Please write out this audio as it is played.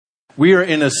We are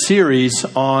in a series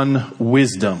on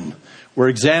wisdom. We're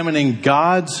examining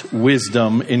God's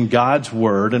wisdom in God's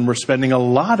Word, and we're spending a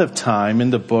lot of time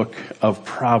in the book of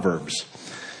Proverbs.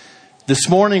 This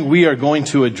morning we are going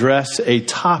to address a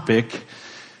topic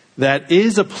that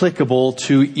is applicable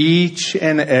to each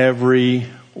and every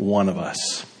one of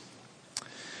us.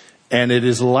 And it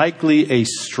is likely a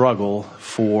struggle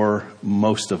for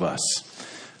most of us.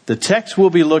 The text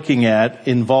we'll be looking at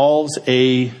involves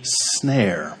a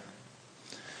snare.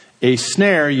 A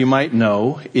snare, you might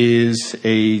know, is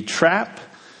a trap,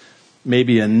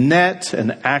 maybe a net,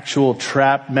 an actual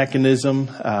trap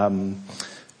mechanism,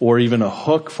 or even a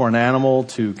hook for an animal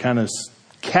to kind of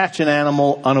catch an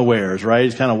animal unawares, right?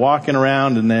 He's kind of walking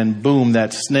around and then boom,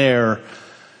 that snare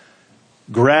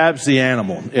grabs the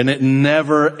animal, and it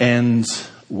never ends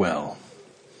well.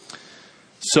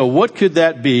 So what could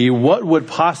that be? What would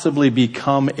possibly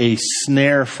become a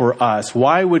snare for us?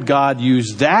 Why would God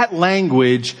use that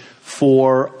language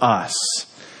for us?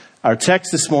 Our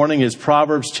text this morning is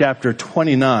Proverbs chapter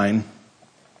 29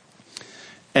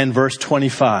 and verse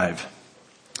 25.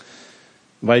 I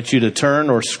invite you to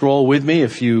turn or scroll with me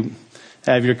if you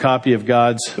have your copy of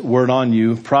God's Word on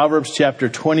you. Proverbs chapter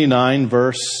 29,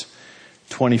 verse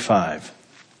 25.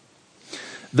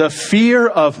 The fear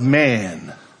of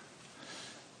man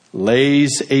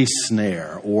lays a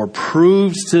snare, or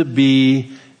proves to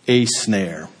be a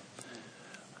snare.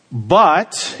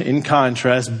 But, in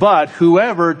contrast,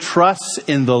 whoever trusts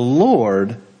in the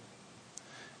Lord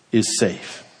is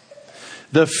safe.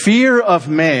 The fear of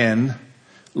man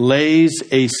lays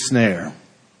a snare.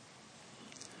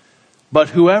 But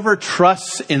whoever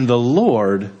trusts in the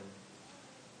Lord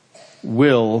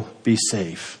will be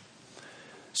safe.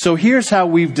 So here's how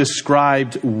we've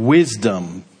described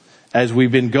wisdom as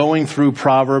we've been going through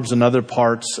Proverbs and other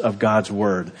parts of God's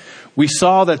Word. We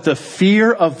saw that the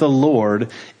fear of the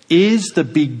Lord is the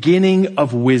beginning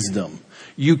of wisdom.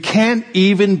 You can't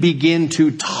even begin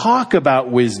to talk about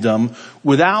wisdom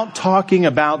without talking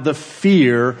about the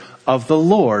fear of the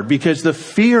Lord, because the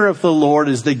fear of the Lord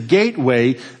is the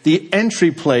gateway, the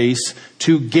entry place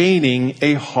to gaining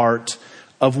a heart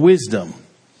of wisdom.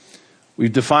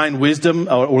 We've defined wisdom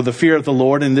or the fear of the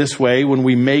Lord in this way: when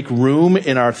we make room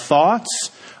in our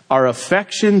thoughts, our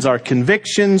affections, our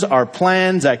convictions, our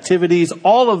plans, activities,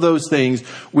 all of those things,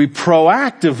 we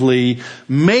proactively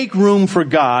make room for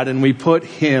God and we put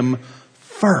Him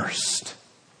first.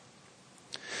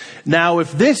 Now,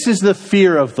 if this is the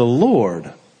fear of the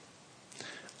Lord,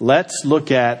 let's look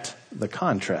at the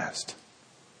contrast.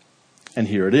 And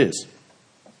here it is.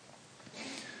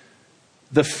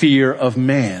 The fear of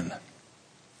man.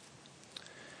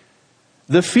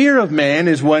 The fear of man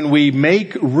is when we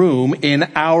make room in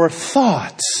our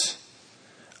thoughts,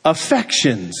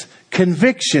 affections,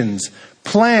 convictions,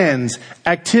 plans,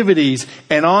 activities,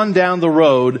 and on down the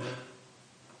road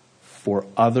for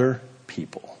other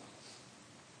people.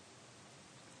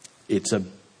 It's a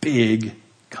big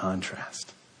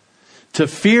contrast. To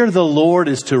fear the Lord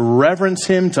is to reverence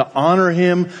Him, to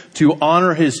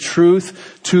honor His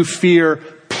truth. To fear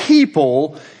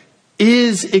people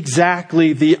is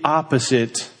exactly the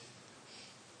opposite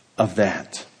of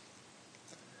that.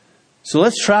 So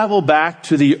let's travel back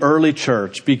to the early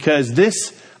church, because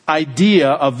this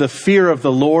idea of the fear of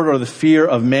the Lord or the fear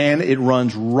of man, it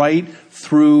runs right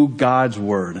through God's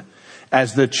Word.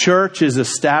 As the church is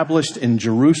established in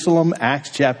Jerusalem, Acts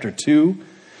chapter 2,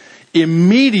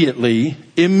 immediately,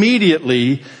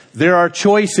 there are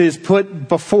choices put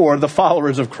before the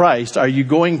followers of Christ. Are you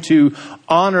going to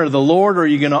honor the Lord, or are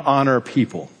you going to honor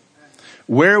people?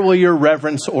 Where will your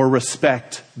reverence or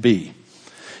respect be?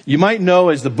 You might know,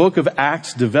 as the book of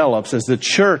Acts develops, as the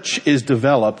church is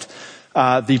developed,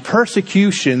 the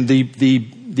persecution,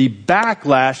 the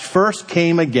backlash first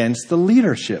came against the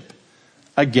leadership,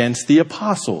 against the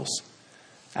apostles.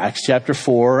 Acts chapter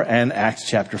 4 and Acts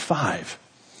chapter 5.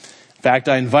 In fact,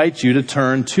 I invite you to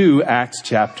turn to Acts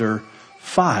chapter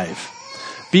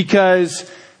 5. Because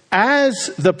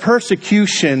as the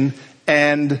persecution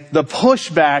and the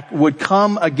pushback would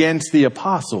come against the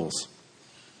apostles,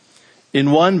 in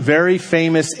one very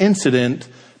famous incident,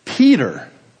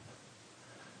 Peter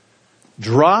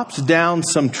drops down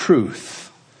some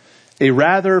truth, a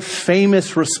rather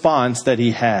famous response that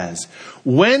he has.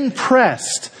 When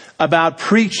pressed about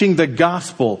preaching the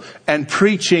gospel and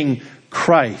preaching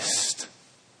Christ.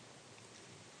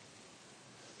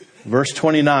 Verse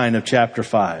 29 of chapter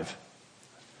 5.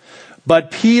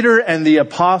 But Peter and the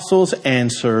apostles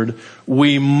answered,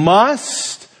 "We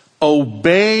must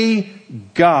obey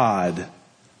God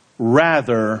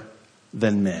rather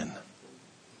than men."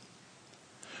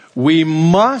 We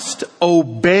must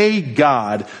obey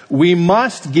God. We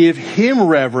must give Him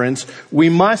reverence. We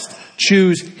must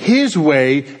choose His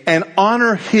way and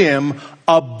honor Him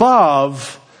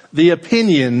above the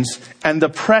opinions and the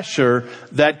pressure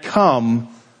that come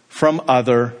from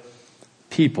other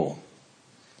people.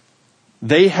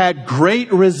 They had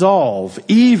great resolve,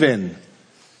 even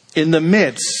in the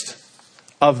midst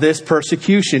of this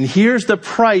persecution. Here's the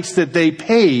price that they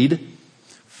paid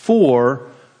for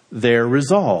their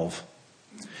resolve.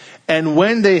 And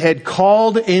when they had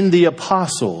called in the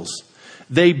apostles,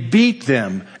 they beat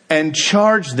them and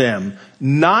charged them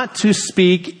not to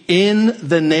speak in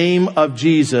the name of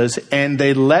Jesus, and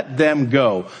they let them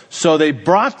go. So they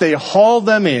hauled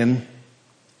them in,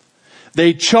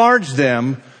 they charged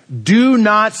them, do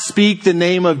not speak the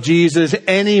name of Jesus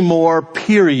anymore,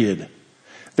 period.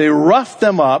 They roughed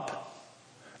them up,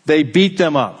 they beat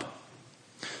them up.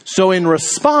 So in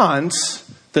response,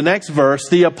 the next verse,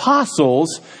 the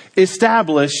apostles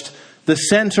established the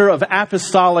center of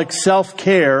apostolic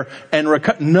self-care and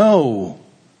No.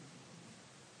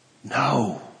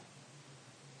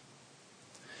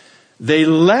 They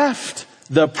left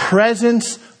the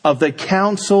presence of the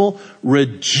council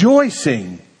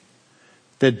rejoicing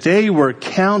that they were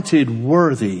counted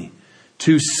worthy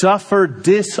to suffer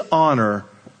dishonor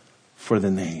for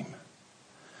the name.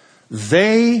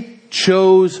 They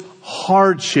chose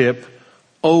hardship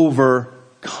over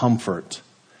comfort.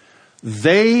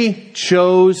 They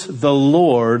chose the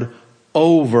Lord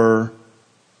over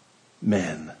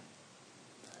men.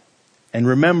 And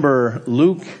remember,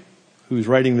 Luke, who's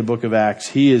writing the book of Acts,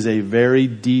 he is a very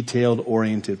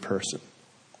detailed-oriented person.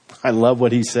 I love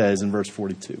what he says in verse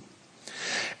 42.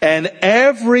 And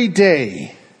every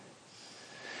day,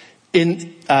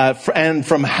 and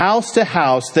from house to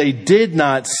house, they did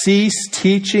not cease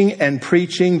teaching and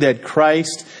preaching that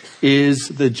Christ is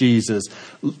Jesus.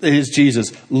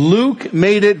 Luke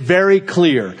made it very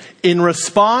clear. In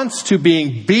response to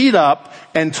being beat up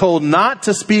and told not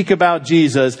to speak about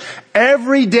Jesus,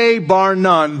 every day bar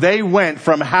none, they went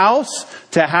from house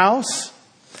to house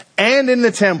and in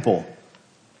the temple.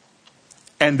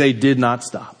 And they did not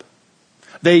stop.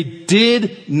 They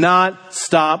did not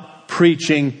stop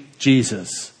preaching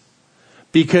Jesus.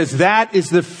 Because that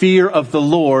is the fear of the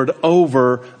Lord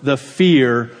over the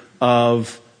fear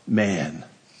of man.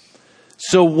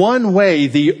 So one way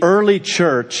the early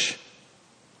church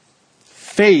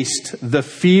faced the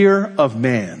fear of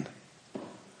man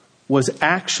was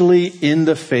actually in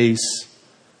the face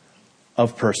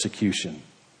of persecution.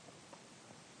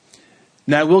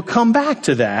 Now we'll come back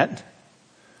to that,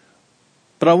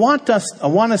 but I want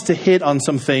us to hit on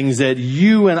some things that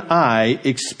you and I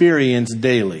experience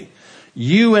daily.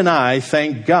 You and I,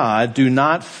 thank God, do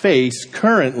not face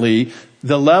currently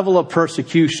the level of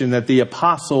persecution that the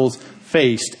apostles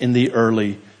faced in the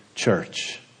early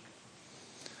church.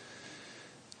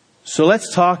 So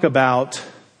let's talk about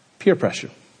peer pressure.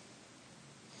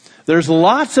 There's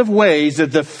lots of ways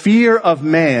that the fear of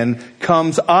man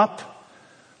comes up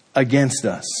against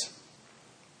us.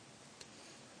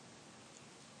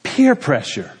 Peer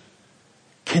pressure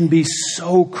can be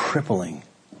so crippling.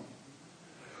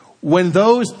 When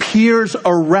those peers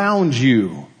around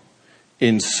you,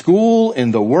 in school,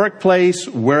 in the workplace,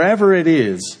 wherever it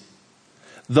is,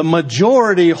 the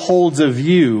majority holds a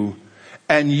view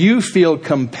and you feel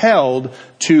compelled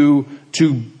to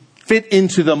fit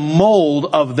into the mold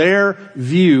of their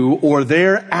view or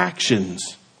their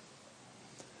actions.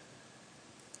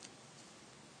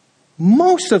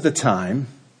 Most of the time,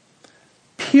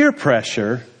 peer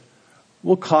pressure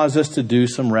will cause us to do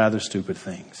some rather stupid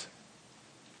things.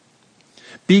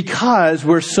 Because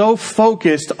we're so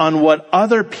focused on what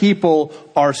other people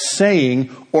are saying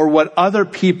or what other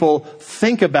people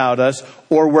think about us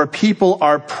or where people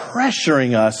are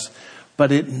pressuring us,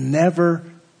 but it never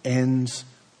ends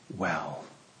well.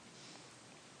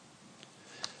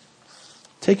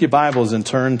 Take your Bibles and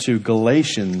turn to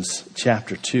Galatians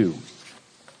chapter 2.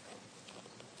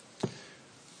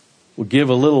 We'll give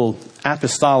a little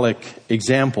apostolic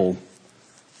example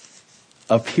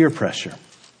of peer pressure.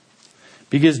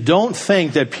 Because don't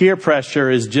think that peer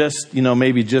pressure is just,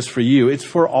 maybe just for you. It's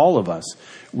for all of us.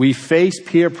 We face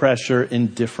peer pressure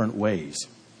in different ways.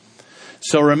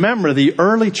 So remember, the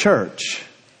early church,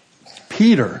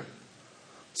 Peter,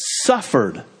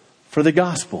 suffered for the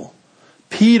gospel.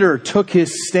 Peter took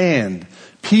his stand.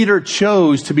 Peter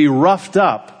chose to be roughed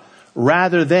up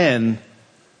rather than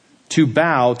to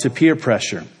bow to peer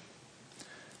pressure.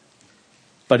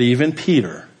 But even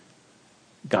Peter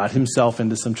got himself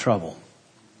into some trouble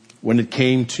when it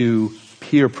came to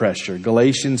peer pressure.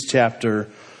 Galatians chapter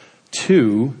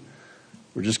 2,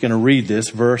 We're just going to read this,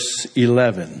 verse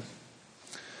 11.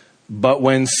 But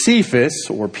when Cephas,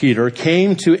 or Peter,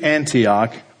 came to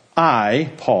Antioch,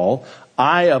 Paul,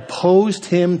 I opposed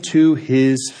him to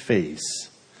his face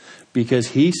because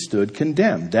he stood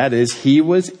condemned. That is, he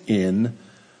was in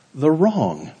the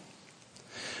wrong.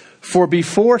 For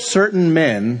before certain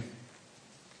men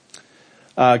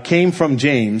came from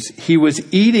James, he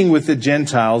was eating with the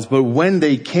Gentiles, but when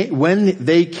they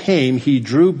came, he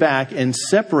drew back and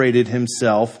separated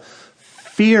himself,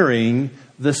 fearing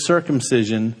the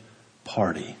circumcision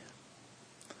party.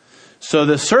 So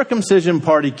the circumcision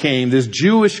party came, this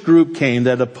Jewish group came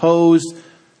that opposed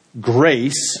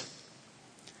grace,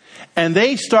 and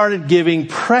they started giving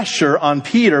pressure on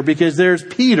Peter because there's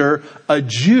Peter, a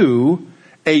Jew,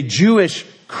 a Jewish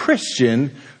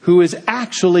Christian, who is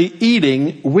actually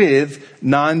eating with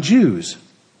non-Jews.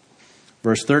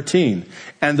 Verse 13,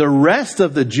 and the rest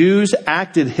of the Jews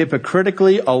acted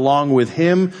hypocritically along with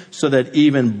him, so that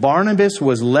even Barnabas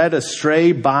was led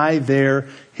astray by their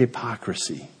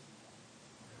hypocrisy.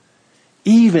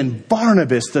 Even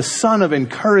Barnabas, the son of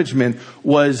encouragement,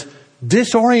 was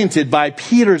disoriented by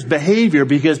Peter's behavior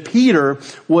because Peter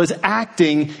was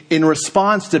acting in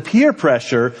response to peer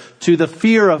pressure, to the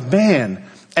fear of man.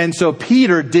 And so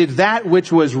Peter did that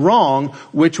which was wrong,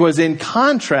 which was in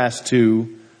contrast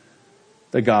to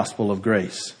the gospel of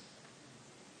grace.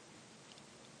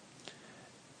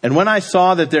 And when I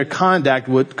saw that their conduct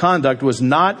was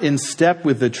not in step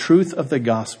with the truth of the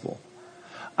gospel,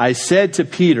 I said to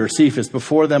Peter, Cephas,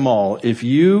 before them all, if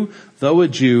you, though a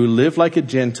Jew, live like a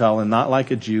Gentile and not like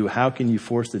a Jew, how can you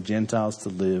force the Gentiles to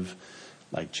live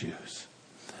like Jews?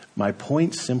 My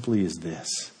point simply is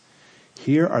this.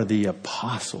 Here are the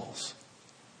apostles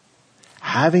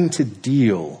having to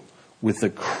deal with the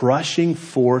crushing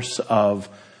force of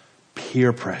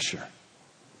peer pressure.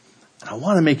 And I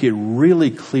want to make it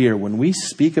really clear when we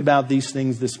speak about these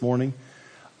things this morning,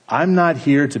 I'm not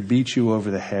here to beat you over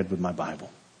the head with my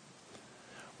Bible.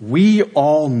 We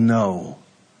all know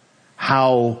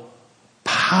how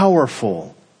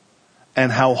powerful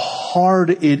and how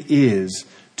hard it is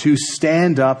to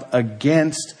stand up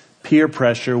against peer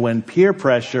pressure when peer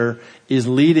pressure is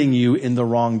leading you in the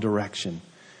wrong direction.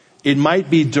 It might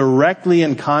be directly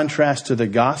in contrast to the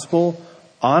gospel.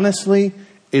 Honestly,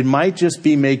 it might just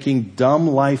be making dumb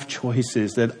life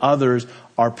choices that others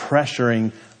are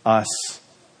pressuring us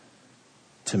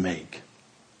to make.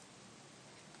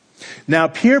 Now,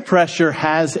 peer pressure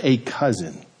has a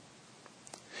cousin,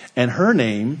 and her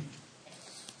name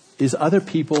is other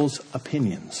people's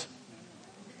opinions.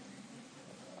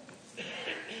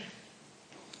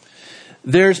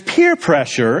 There's peer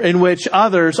pressure in which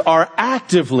others are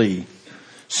actively,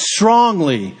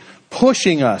 strongly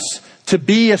pushing us to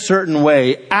be a certain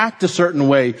way, act a certain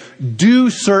way, do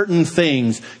certain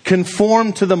things,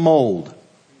 conform to the mold.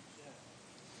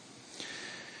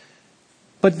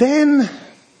 But then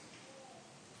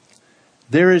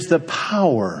there is the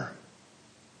power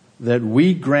that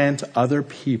we grant other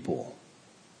people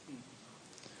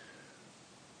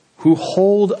who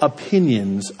hold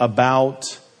opinions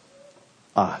about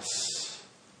us,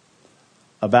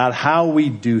 about how we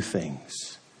do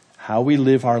things, how we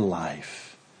live our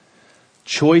life,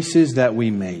 choices that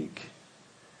we make.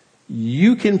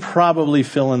 You can probably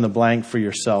fill in the blank for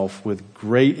yourself with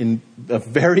in a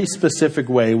very specific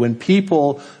way when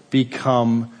people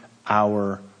become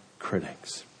our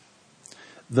critics.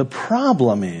 The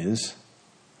problem is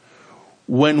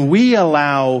when we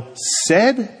allow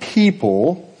said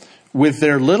people with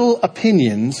their little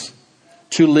opinions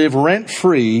to live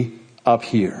rent-free up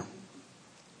here.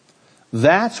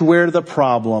 That's where the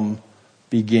problem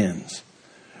begins.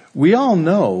 We all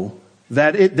know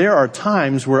that there are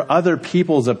times where other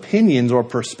people's opinions or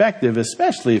perspective,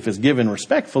 especially if it's given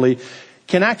respectfully,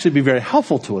 can actually be very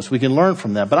helpful to us. We can learn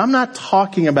from that. But I'm not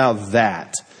talking about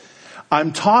that.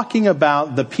 I'm talking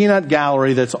about the peanut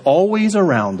gallery that's always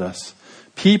around us.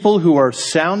 People who are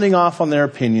sounding off on their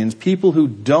opinions, people who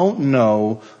don't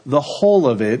know the whole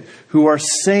of it, who are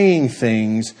saying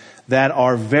things that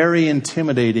are very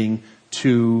intimidating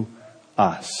to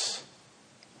us.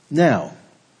 Now,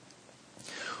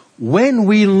 when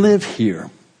we live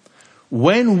here,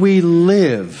 when we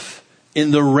live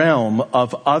in the realm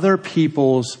of other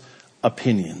people's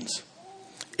opinions,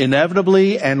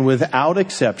 inevitably and without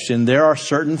exception, there are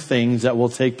certain things that will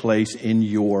take place in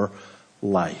your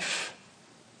life.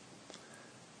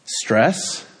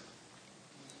 Stress,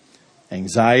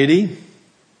 anxiety,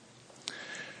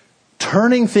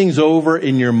 turning things over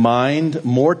in your mind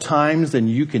more times than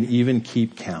you can even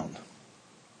keep count.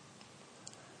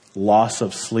 Loss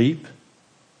of sleep.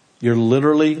 You're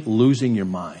literally losing your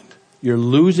mind. you're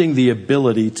losing the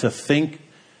ability to think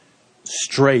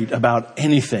straight about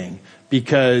anything.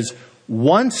 Because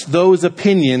once those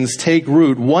opinions take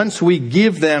root, once we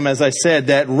give them, as I said,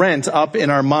 that rent up in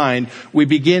our mind, we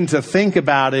begin to think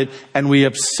about it and we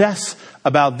obsess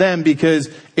about them, because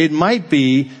it might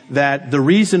be that the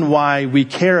reason why we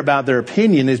care about their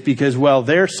opinion is because, well,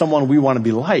 they're someone we want to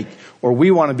be like, or we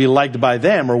want to be liked by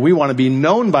them, or we want to be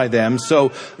known by them.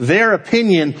 So their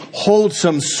opinion holds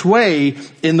some sway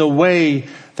in the way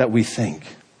that we think.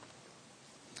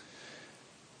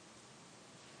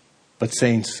 But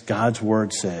saints, God's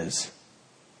word says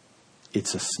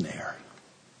it's a snare.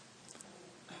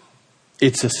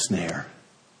 It's a snare.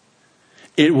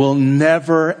 It will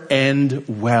never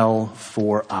end well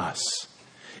for us.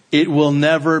 It will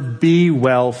never be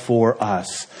well for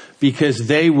us, because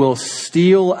they will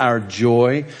steal our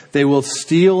joy. They will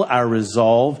steal our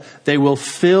resolve. They will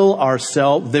fill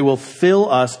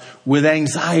us with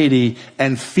anxiety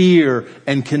and fear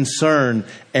and concern.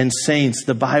 And saints,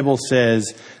 the Bible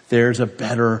says there's a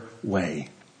better way.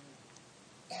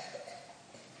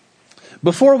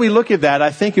 Before we look at that,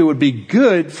 I think it would be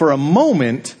good for a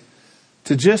moment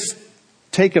to just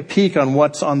take a peek on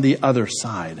what's on the other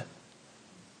side.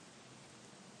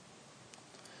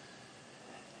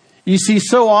 You see,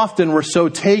 so often we're so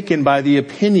taken by the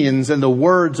opinions and the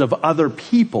words of other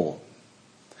people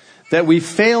that we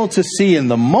fail to see in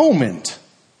the moment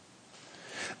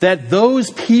that those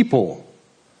people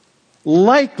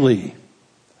likely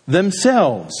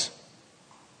themselves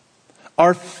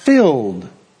are filled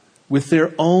with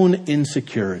their own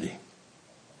insecurity.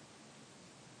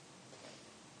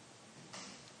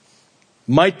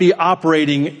 Might be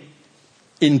operating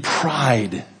in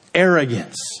pride,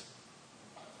 arrogance.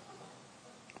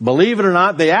 Believe it or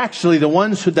not, the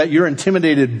ones that you're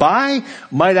intimidated by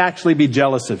might actually be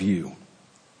jealous of you.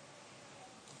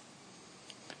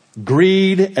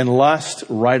 Greed and lust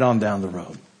right on down the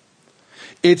road.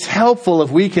 It's helpful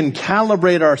if we can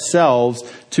calibrate ourselves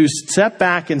to step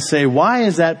back and say, why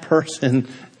is that person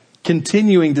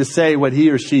continuing to say what he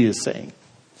or she is saying?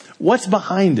 What's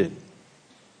behind it?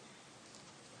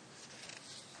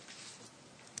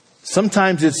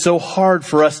 Sometimes it's so hard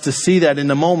for us to see that in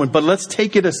the moment, but let's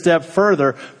take it a step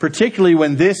further, particularly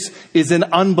when this is an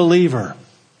unbeliever.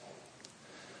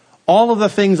 All of the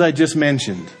things I just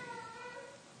mentioned,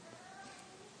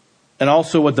 and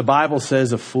also what the Bible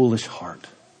says, a foolish heart.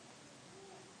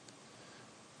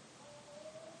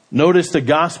 Notice the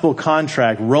gospel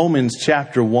contract, Romans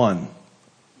chapter 1.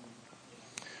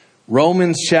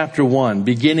 Romans chapter 1,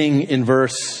 beginning in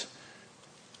verse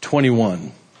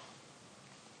 21.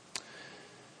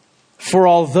 For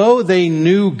although they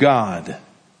knew God,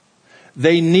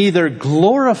 they neither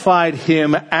glorified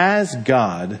him as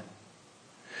God,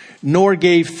 nor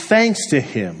gave thanks to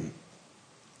him.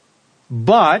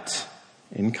 But,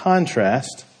 in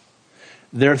contrast,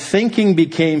 their thinking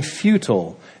became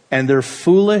futile, and their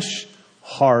foolish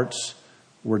hearts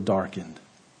were darkened.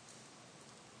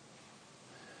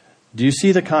 Do you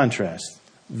see the contrast?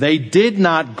 They did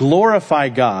not glorify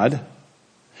God,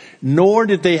 nor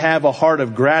did they have a heart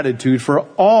of gratitude for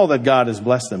all that God has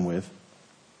blessed them with.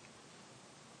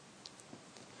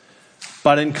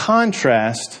 But in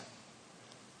contrast,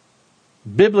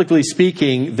 biblically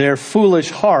speaking, their foolish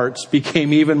hearts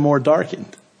became even more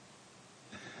darkened.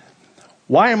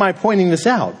 Why am I pointing this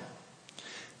out?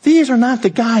 These are not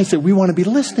the guys that we want to be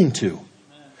listening to.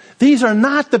 These are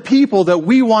not the people that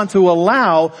we want to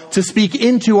allow to speak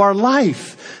into our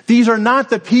life. These are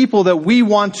not the people that we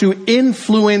want to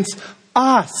influence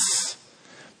us,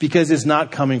 because it's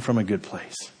not coming from a good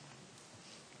place.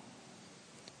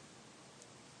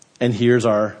 And here's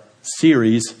our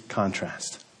series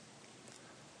contrast.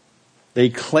 They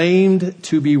claimed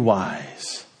to be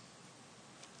wise,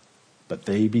 but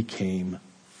they became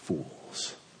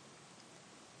fools.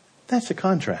 That's a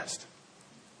contrast.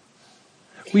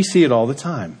 We see it all the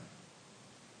time.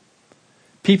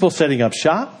 People setting up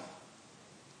shop,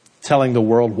 telling the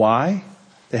world why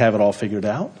they have it all figured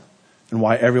out and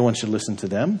why everyone should listen to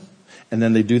them. And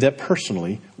then they do that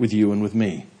personally with you and with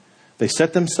me. They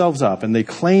set themselves up and they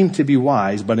claim to be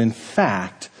wise, but in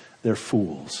fact, they're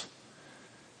fools.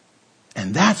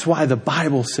 And that's why the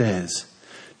Bible says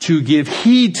to give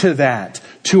heed to that,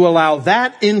 to allow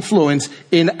that influence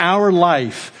in our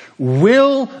life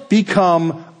will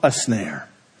become a snare.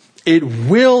 It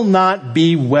will not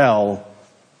be well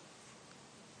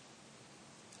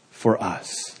for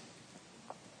us.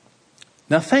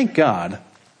 Now, thank God,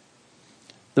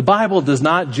 the Bible does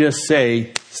not just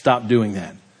say, stop doing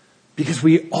that. Because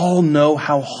we all know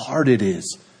how hard it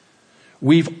is.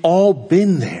 We've all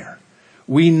been there.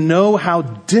 We know how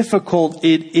difficult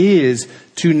it is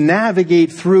to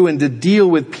navigate through and to deal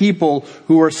with people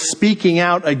who are speaking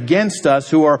out against us,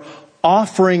 who are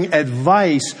offering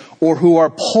advice, or who are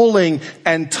pulling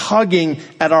and tugging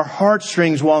at our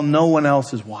heartstrings while no one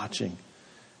else is watching.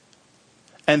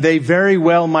 And they very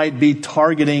well might be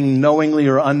targeting, knowingly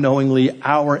or unknowingly,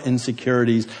 our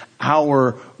insecurities,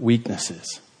 our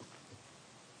weaknesses.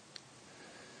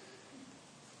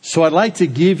 So I'd like to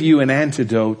give you an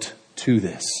antidote to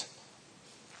this.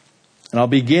 And I'll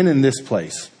begin in this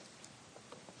place.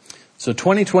 So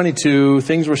 2020,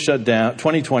 things were shut down,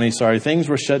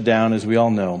 as we all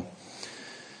know.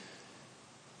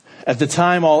 At the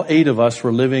time, all 8 of us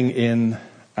were living in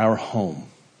our home.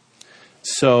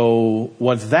 So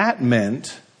what that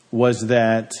meant was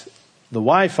that the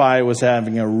Wi-Fi was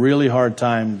having a really hard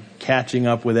time catching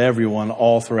up with everyone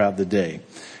all throughout the day.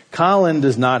 Colin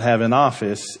does not have an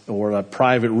office or a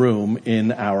private room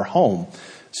in our home.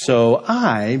 So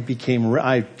I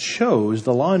chose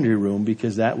the laundry room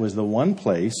because that was the one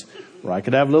place where I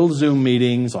could have little Zoom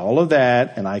meetings, all of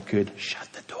that, and I could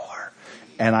shut the door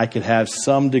and I could have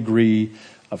some degree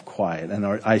of quiet. And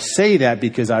I say that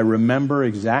because I remember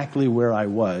exactly where I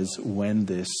was when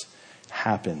this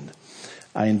happened.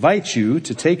 I invite you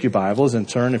to take your Bibles and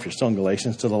turn, if you're still in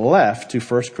Galatians, to the left to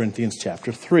 1 Corinthians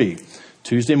chapter 3.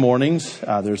 Tuesday mornings,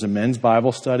 there's a men's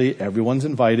Bible study. Everyone's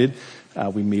invited.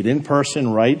 We meet in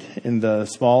person right in the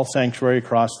small sanctuary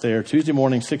across there. Tuesday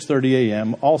morning, 6:30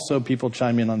 a.m. Also, people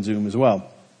chime in on Zoom as well.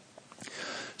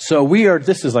 So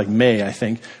this is like May, I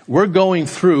think. We're going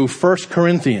through 1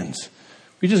 Corinthians.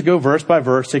 We just go verse by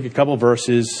verse, take a couple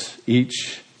verses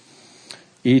each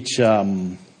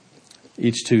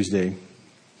Tuesday.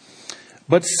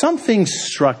 But something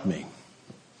struck me.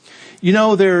 You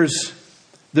know, there's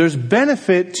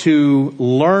benefit to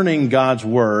learning God's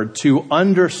Word, to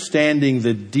understanding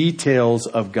the details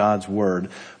of God's Word.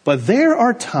 But there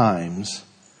are times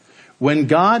when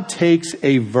God takes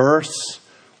a verse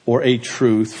or a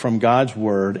truth from God's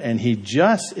Word and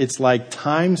it's like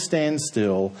time stands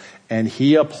still and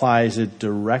He applies it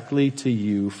directly to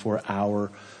you for our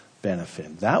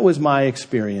benefit. That was my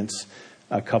experience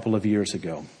a couple of years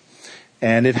ago.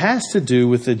 And it has to do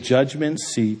with the judgment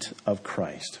seat of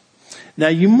Christ. Now,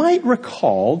 you might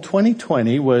recall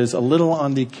 2020 was a little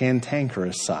on the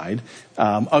cantankerous side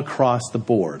across the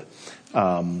board.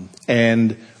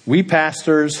 And we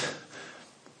pastors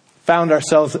found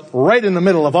ourselves right in the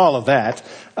middle of all of that.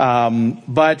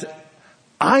 But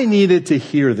I needed to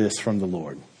hear this from the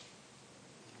Lord.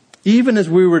 Even as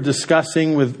we were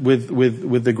discussing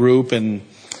with the group, and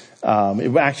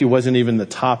it actually wasn't even the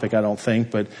topic, I don't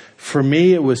think. But for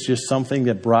me, it was just something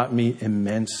that brought me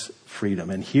immense freedom.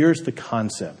 And here's the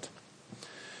concept.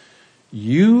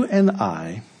 You and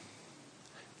I,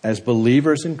 as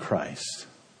believers in Christ,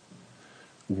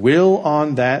 will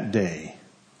on that day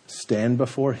stand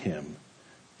before Him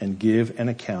and give an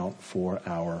account for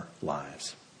our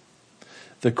lives.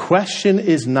 The question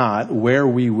is not where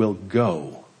we will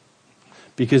go,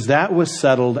 because that was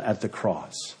settled at the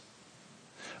cross.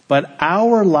 But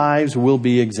our lives will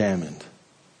be examined.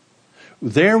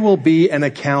 There will be an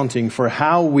accounting for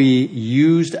how we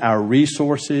used our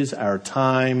resources, our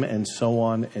time, and so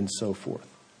on and so forth.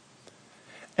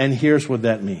 And here's what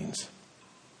that means.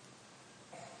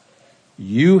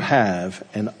 You have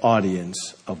an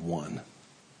audience of one.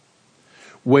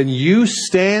 When you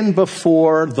stand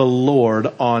before the Lord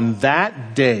on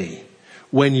that day,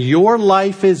 when your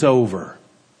life is over,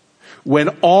 when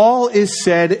all is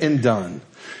said and done,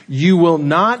 you will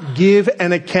not give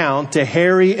an account to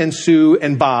Harry and Sue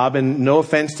and Bob, and no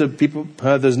offense to people,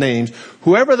 those names,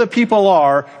 whoever the people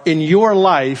are in your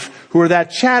life who are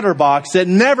that chatterbox that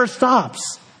never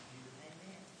stops.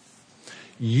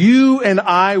 You and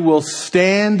I will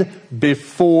stand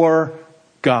before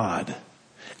God.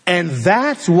 And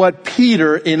that's what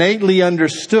Peter innately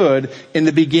understood in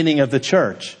the beginning of the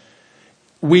church.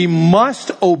 We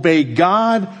must obey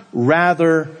God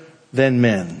rather than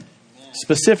men.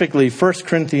 Specifically, 1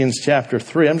 Corinthians chapter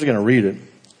 3. I'm just going to read it.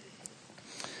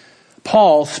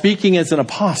 Paul, speaking as an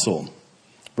apostle,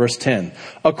 verse 10.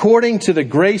 According to the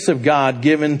grace of God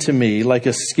given to me, like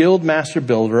a skilled master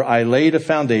builder, I laid a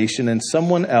foundation and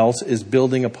someone else is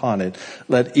building upon it.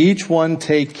 Let each one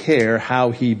take care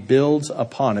how he builds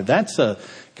upon it. That's a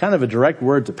kind of a direct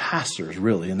word to pastors,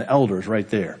 really, and the elders right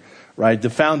there. Right? The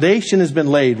foundation has been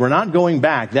laid. We're not going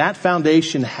back. That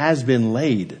foundation has been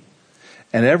laid.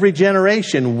 And every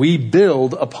generation we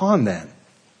build upon that.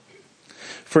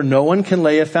 For no one can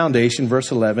lay a foundation,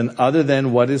 verse 11, other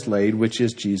than what is laid, which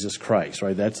is Jesus Christ.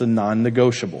 Right? That's a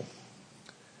non-negotiable.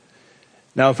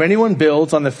 Now, if anyone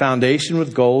builds on the foundation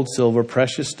with gold, silver,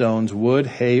 precious stones, wood,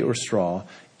 hay, or straw,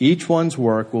 each one's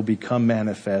work will become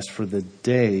manifest, for the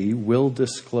day will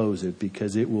disclose it,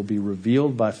 because it will be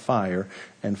revealed by fire,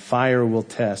 and fire will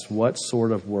test what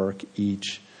sort of work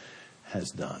each has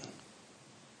done.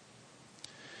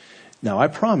 Now, I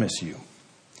promise you,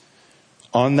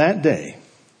 on that day,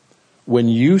 when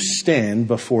you stand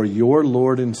before your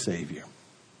Lord and Savior,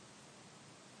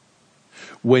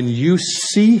 when you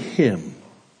see Him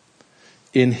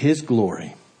in His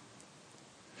glory,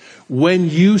 when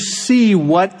you see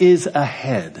what is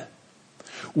ahead,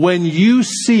 when you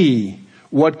see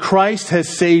what Christ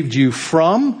has saved you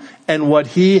from and what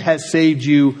He has saved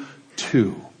you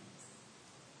to,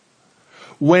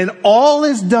 when all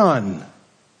is done,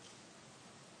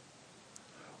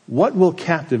 what will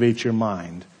captivate your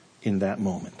mind in that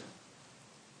moment?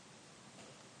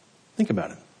 Think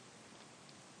about it.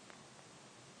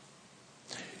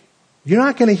 You're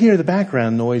not going to hear the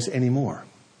background noise anymore.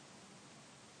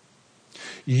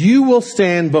 You will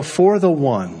stand before the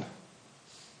one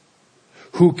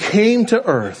who came to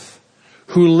earth,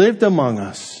 who lived among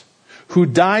us, who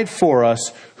died for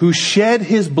us, who shed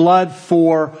His blood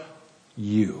for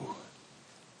you,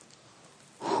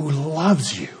 who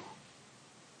loves you.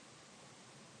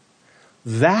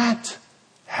 That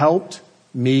helped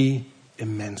me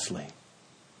immensely.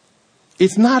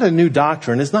 It's not a new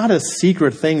doctrine. It's not a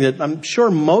secret thing that I'm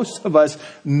sure most of us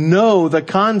know the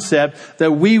concept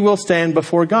that we will stand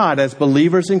before God. As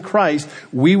believers in Christ,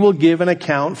 we will give an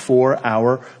account for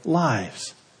our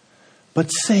lives. But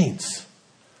saints,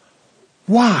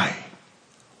 why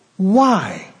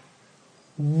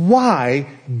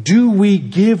do we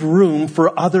give room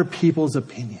for other people's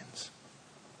opinions?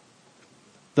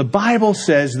 The Bible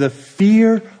says the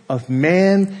fear of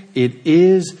man, it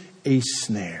is a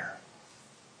snare.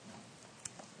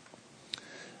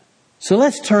 So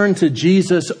let's turn to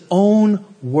Jesus' own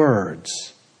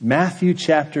words. Matthew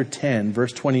chapter 10,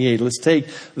 verse 28. Let's take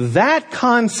that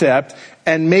concept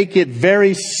and make it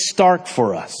very stark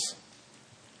for us.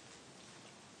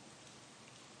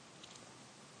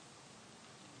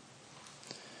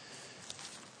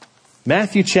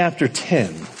 Matthew chapter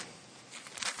 10.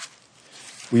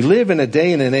 We live in a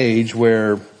day and an age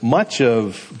where much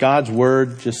of God's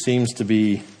word just seems to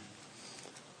be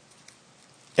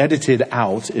edited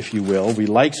out, if you will. We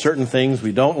like certain things,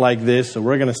 we don't like this, so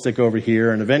we're going to stick over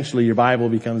here, and eventually your Bible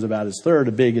becomes about as third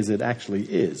as big as it actually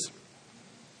is.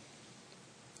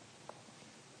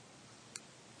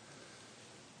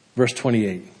 Verse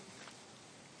 28.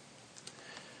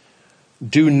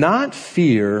 Do not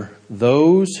fear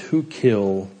those who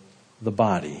kill the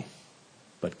body,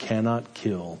 but cannot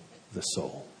kill the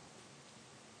soul.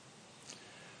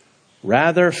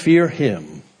 Rather fear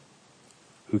Him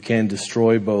who can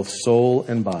destroy both soul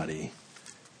and body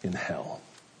in hell.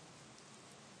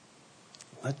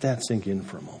 Let that sink in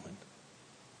for a moment.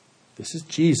 This is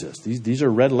Jesus. These are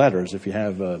red letters if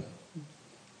you're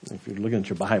looking at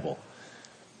your Bible.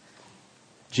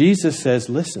 Jesus says,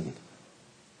 listen,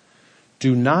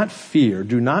 do not fear,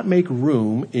 do not make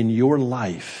room in your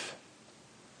life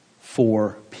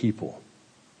for people.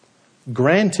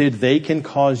 Granted, they can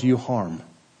cause you harm.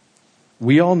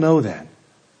 We all know that.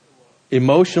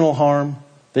 Emotional harm,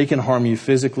 they can harm you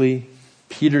physically.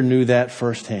 Peter knew that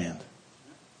firsthand.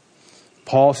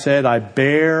 Paul said, I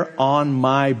bear on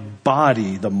my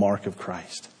body the mark of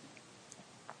Christ.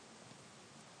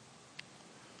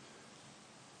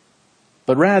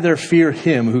 But rather fear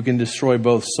Him who can destroy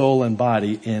both soul and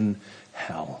body in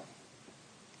hell.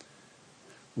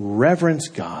 Reverence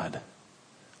God.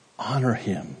 Honor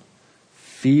Him.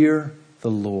 Fear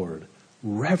the Lord.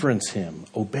 Reverence Him,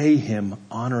 obey Him,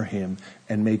 honor Him,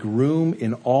 and make room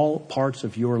in all parts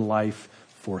of your life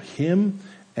for Him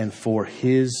and for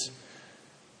His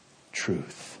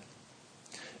truth.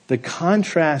 The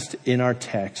contrast in our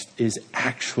text is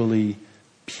actually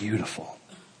beautiful.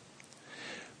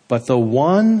 But the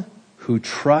one who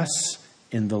trusts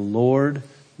in the Lord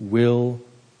will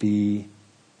be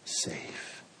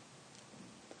safe.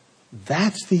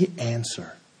 That's the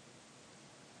answer.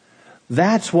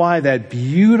 That's why that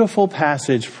beautiful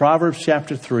passage, Proverbs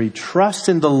chapter 3, trust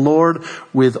in the Lord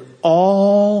with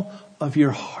all of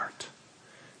your heart.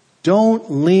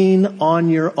 Don't lean on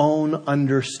your own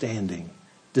understanding.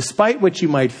 Despite what you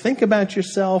might think about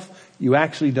yourself, you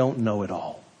actually don't know it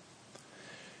all.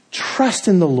 Trust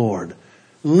in the Lord.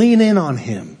 Lean in on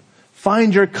Him.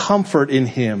 Find your comfort in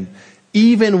Him,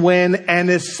 even when and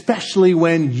especially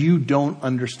when you don't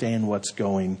understand what's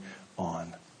going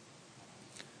on.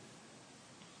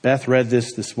 Beth read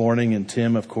this morning, and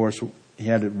Tim, of course, He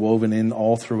had it woven in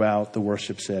all throughout the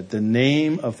worship set. The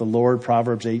name of the Lord,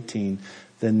 Proverbs 18,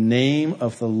 the name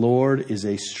of the Lord is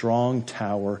a strong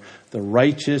tower. The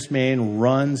righteous man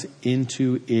runs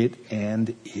into it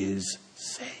and is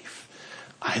safe.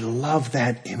 I love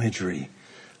that imagery.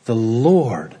 The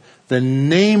Lord, the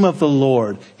name of the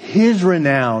Lord, His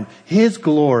renown, His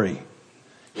glory.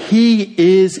 He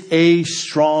is a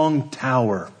strong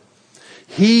tower.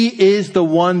 He is the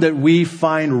one that we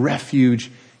find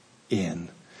refuge in.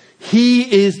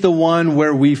 He is the one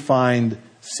where we find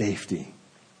safety.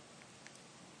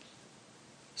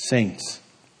 Saints,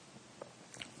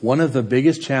 one of the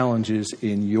biggest challenges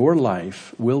in your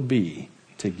life will be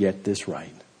to get this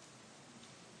right.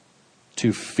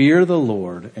 To fear the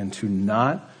Lord and to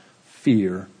not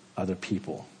fear other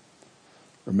people.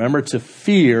 Remember, to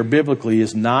fear biblically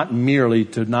is not merely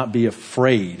to not be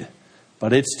afraid,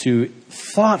 but it's to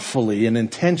thoughtfully and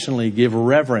intentionally give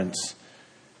reverence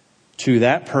to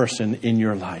that person in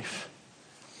your life.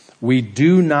 We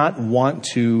do not want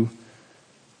to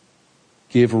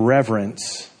give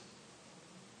reverence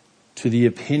to the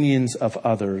opinions of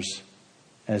others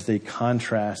as they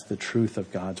contrast the truth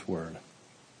of God's word.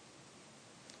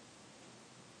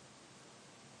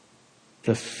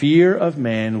 The fear of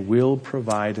man will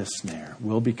provide a snare,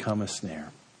 will become a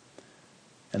snare.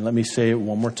 And let me say it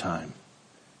one more time.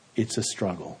 It's a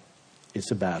struggle. It's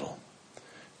a battle.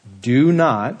 Do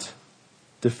not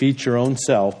defeat your own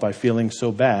self by feeling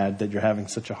so bad that you're having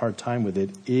such a hard time with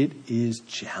it. It is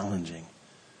challenging.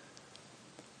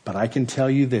 But I can tell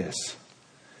you this.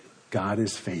 God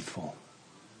is faithful.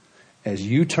 As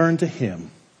you turn to Him,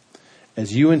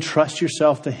 as you entrust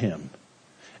yourself to Him,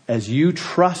 as you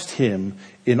trust Him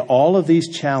in all of these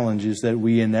challenges that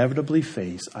we inevitably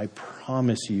face, I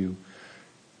promise you,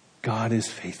 God is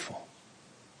faithful.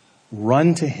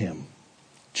 Run to Him.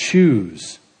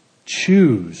 Choose,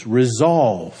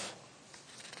 resolve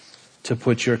to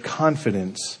put your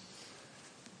confidence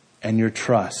and your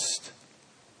trust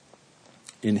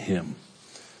in Him.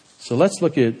 So let's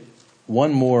look at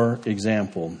one more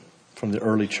example from the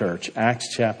early church,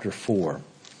 Acts chapter 4.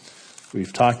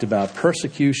 We've talked about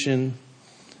persecution.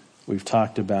 We've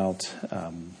talked about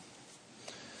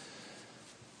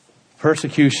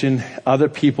persecution, other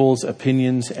people's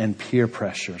opinions, and peer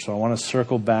pressure. So I want to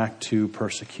circle back to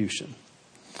persecution,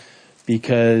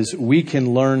 because we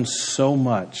can learn so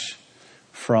much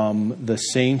from the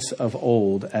saints of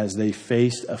old as they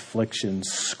faced affliction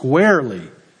squarely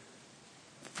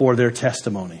for their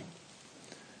testimony.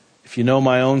 If you know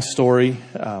my own story,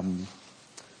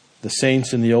 the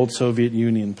saints in the old Soviet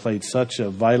Union played such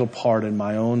a vital part in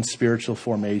my own spiritual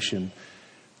formation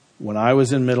when I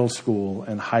was in middle school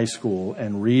and high school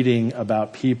and reading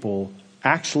about people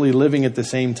actually living at the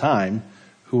same time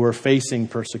who were facing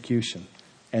persecution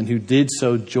and who did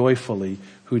so joyfully,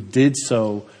 who did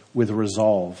so with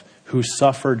resolve, who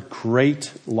suffered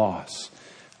great loss.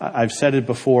 I've said it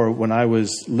before, when I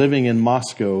was living in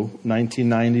Moscow,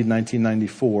 1990,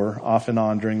 1994, off and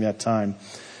on during that time,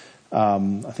 I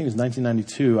think it was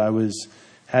 1992, I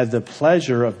had the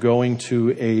pleasure of going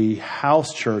to a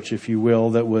house church, if you will,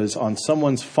 that was on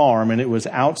someone's farm, and it was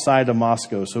outside of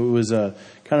Moscow. So it was a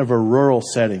kind of a rural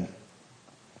setting.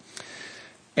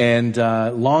 And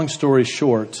long story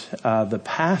short, the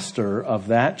pastor of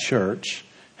that church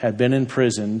had been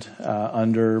imprisoned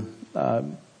in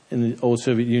the old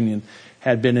Soviet Union,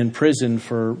 had been in prison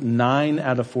for 9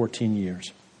 out of 14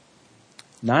 years.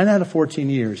 9 out of 14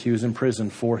 years he was in prison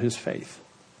for his faith,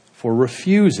 for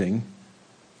refusing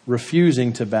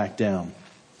to back down.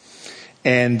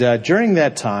 And during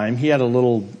that time, he had a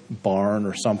little barn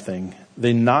or something.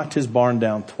 They knocked his barn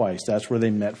down twice. That's where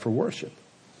they met for worship.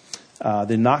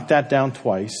 They knocked that down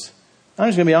twice. I'm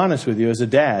just going to be honest with you. As a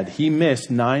dad, he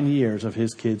missed 9 years of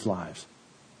his kids' lives.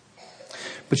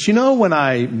 But you know, when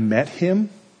I met him,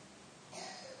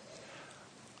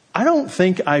 I don't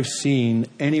think I've seen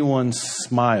anyone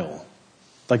smile,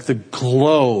 like the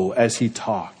glow as he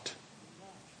talked.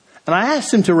 And I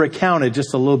asked him to recount it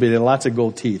just a little bit. He had lots of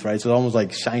gold teeth, right? So it's almost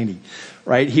like shiny,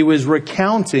 right? He was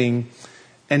recounting,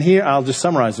 and here I'll just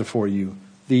summarize it for you.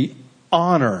 The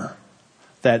honor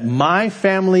that my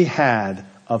family had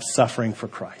of suffering for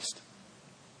Christ.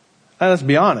 Now, let's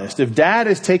be honest. If dad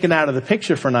is taken out of the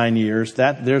picture for 9 years,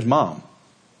 there's mom.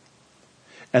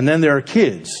 And then there are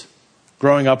kids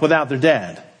growing up without their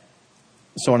dad,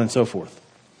 so on and so forth.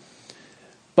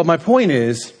 But my point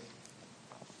is,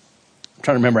 I'm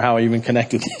trying to remember how I even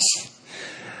connected this.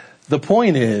 The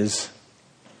point is,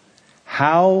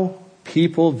 how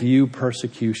people view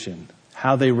persecution,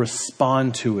 how they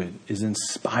respond to it, is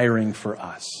inspiring for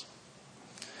us.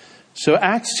 So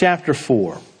Acts chapter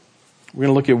 4. We're going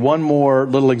to look at one more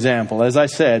little example. As I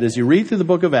said, as you read through the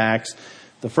book of Acts,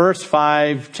 the first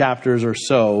 5 chapters or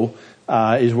so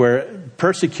is where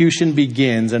persecution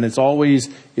begins, and it's always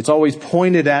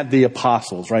pointed at the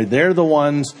apostles, right? They're the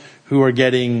ones who are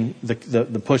getting the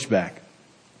pushback.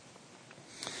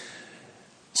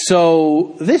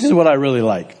 So this is what I really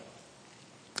like.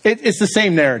 It's the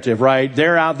same narrative, right?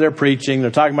 They're out there preaching.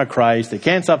 They're talking about Christ. They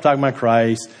can't stop talking about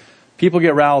Christ. People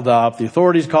get riled up. The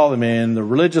authorities call them in. The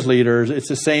religious leaders. It's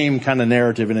the same kind of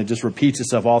narrative, and it just repeats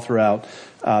itself all throughout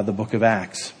the book of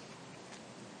Acts.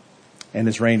 And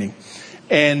it's raining.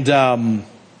 And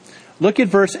look at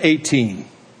verse 18.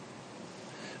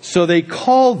 So they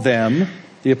called them,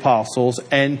 the apostles,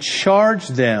 and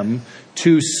charged them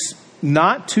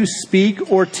not to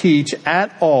speak or teach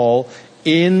at all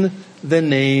in the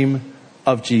name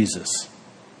of Jesus.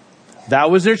 That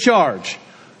was their charge.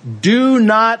 Do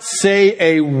not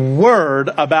say a word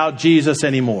about Jesus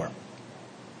anymore.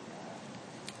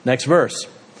 Next verse.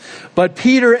 But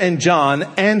Peter and John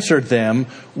answered them,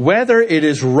 whether it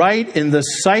is right in the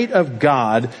sight of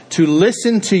God to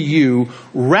listen to you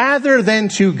rather than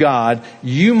to God,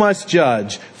 you must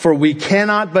judge, for we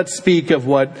cannot but speak of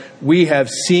what we have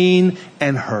seen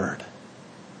and heard.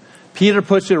 Peter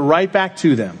puts it right back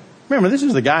to them. Remember, this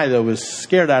is the guy that was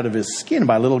scared out of his skin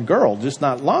by a little girl just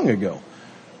not long ago,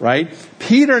 right?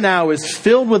 Peter now is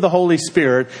filled with the Holy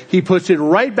Spirit. He puts it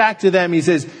right back to them. He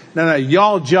says, no,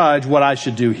 y'all judge what I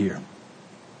should do here.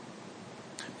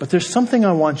 But there's something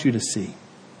I want you to see.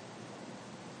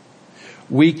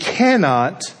 We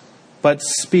cannot but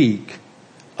speak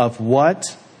of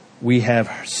what we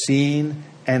have seen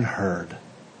and heard.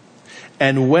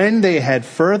 And when they had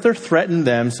further threatened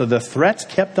them, so the threats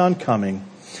kept on coming,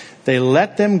 they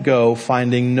let them go,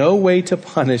 finding no way to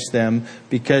punish them,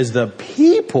 because the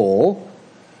people,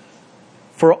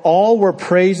 for all, were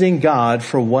praising God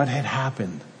for what had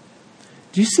happened.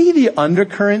 Do you see the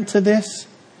undercurrent to this?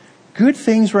 Good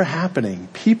things were happening.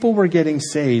 People were getting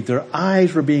saved. Their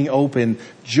eyes were being opened.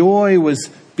 Joy was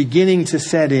beginning to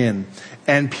set in.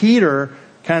 And Peter,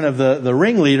 kind of the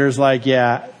ringleader, is like,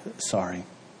 yeah, sorry.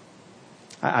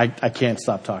 I can't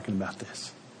stop talking about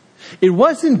this. It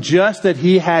wasn't just that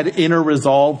he had inner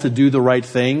resolve to do the right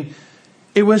thing.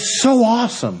 It was so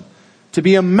awesome to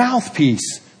be a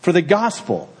mouthpiece for the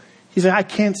gospel. He said, I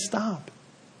can't stop.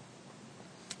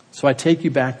 So I take you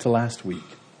back to last week.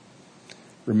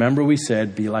 Remember we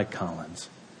said, be like Collins.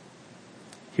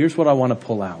 Here's what I want to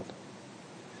pull out.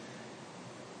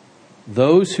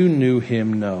 Those who knew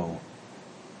him know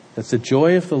that the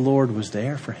joy of the Lord was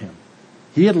there for him.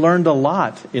 He had learned a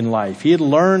lot in life. He had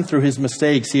learned through his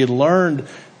mistakes. He had learned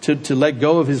to let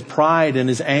go of his pride and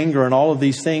his anger and all of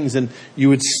these things. And you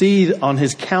would see on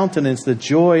his countenance the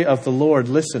joy of the Lord.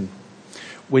 Listen,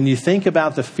 when you think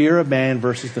about the fear of man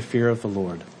versus the fear of the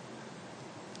Lord,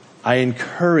 I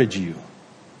encourage you,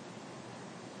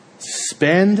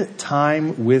 spend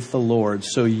time with the Lord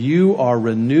so you are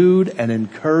renewed and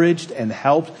encouraged and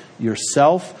helped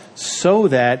yourself so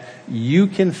that you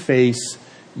can face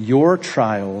your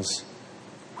trials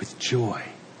with joy.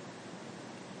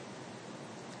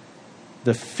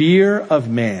 The fear of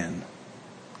man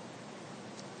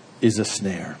is a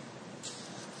snare.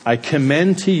 I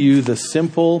commend to you the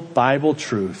simple Bible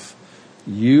truth.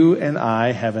 You and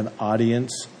I have an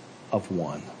audience of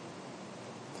one.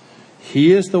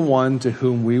 He is the one to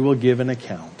whom we will give an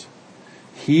account.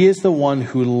 He is the one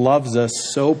who loves us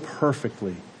so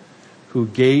perfectly, who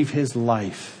gave his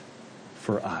life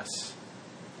for us.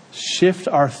 Shift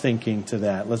our thinking to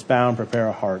that. Let's bow and prepare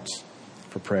our hearts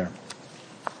for prayer.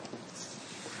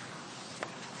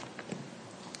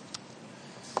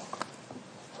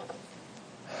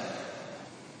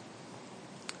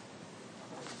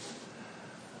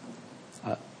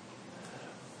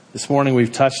 This morning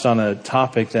we've touched on a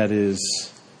topic that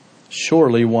is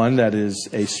surely one that is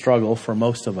a struggle for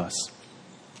most of us.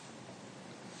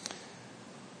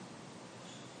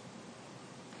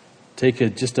 Take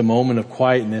just a moment of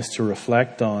quietness to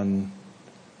reflect on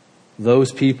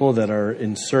those people that are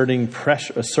asserting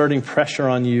pressure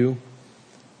on you,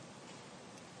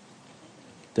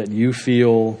 that you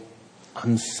feel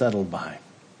unsettled by.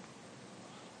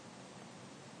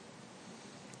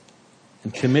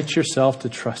 And commit yourself to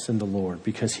trust in the Lord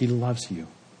because he loves you.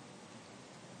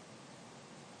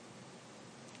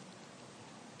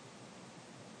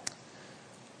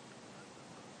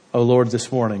 Oh Lord,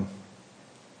 this morning,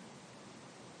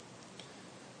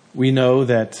 we know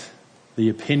that the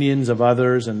opinions of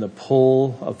others and the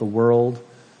pull of the world,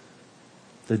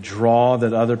 the draw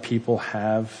that other people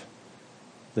have,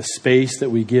 the space that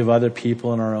we give other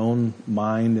people in our own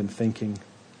mind and thinking,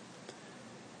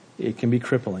 it can be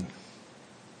crippling.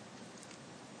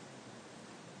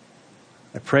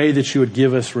 I pray that you would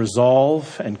give us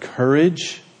resolve and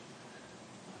courage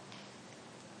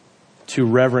to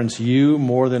reverence you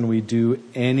more than we do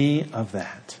any of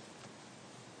that.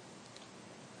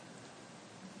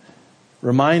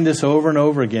 Remind us over and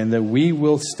over again that we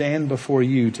will stand before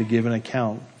you to give an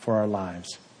account for our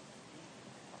lives.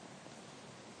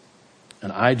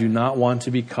 And I do not want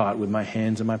to be caught with my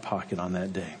hands in my pocket on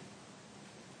that day.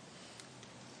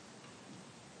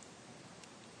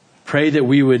 Pray that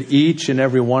we would, each and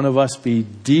every one of us, be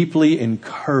deeply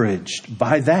encouraged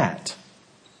by that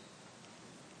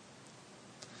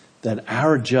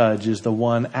our judge is the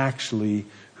one actually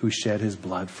who shed his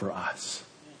blood for us.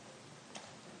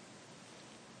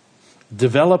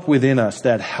 Develop within us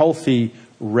that healthy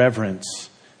reverence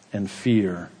and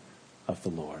fear of the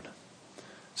Lord,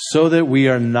 so that we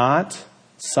are not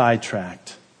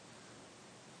sidetracked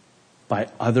by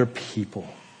other people,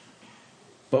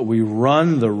 but we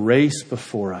run the race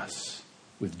before us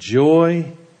with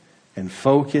joy and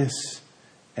focus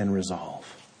and resolve.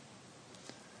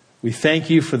 We thank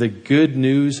you for the good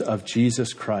news of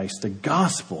Jesus Christ, the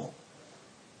gospel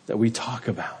that we talk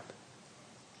about.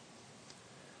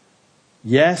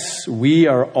 Yes, we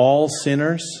are all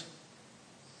sinners,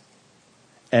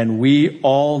 and we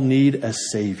all need a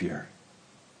Savior.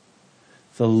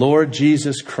 The Lord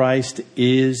Jesus Christ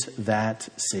is that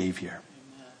Savior.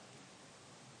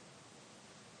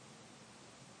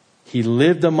 He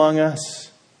lived among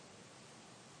us,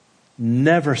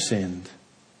 never sinned,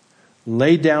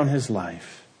 laid down his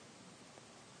life,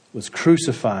 was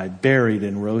crucified, buried,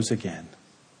 and rose again.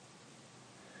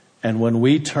 And when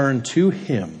we turn to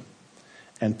him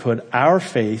and put our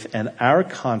faith and our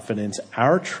confidence,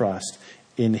 our trust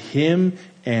in him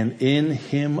and in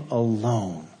him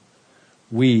alone,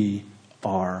 we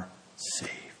are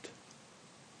saved.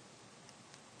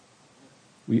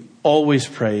 We always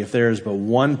pray, if there is but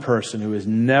one person who has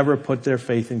never put their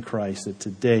faith in Christ, that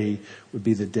today would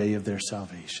be the day of their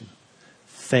salvation.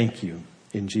 Thank you.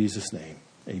 In Jesus' name,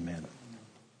 amen.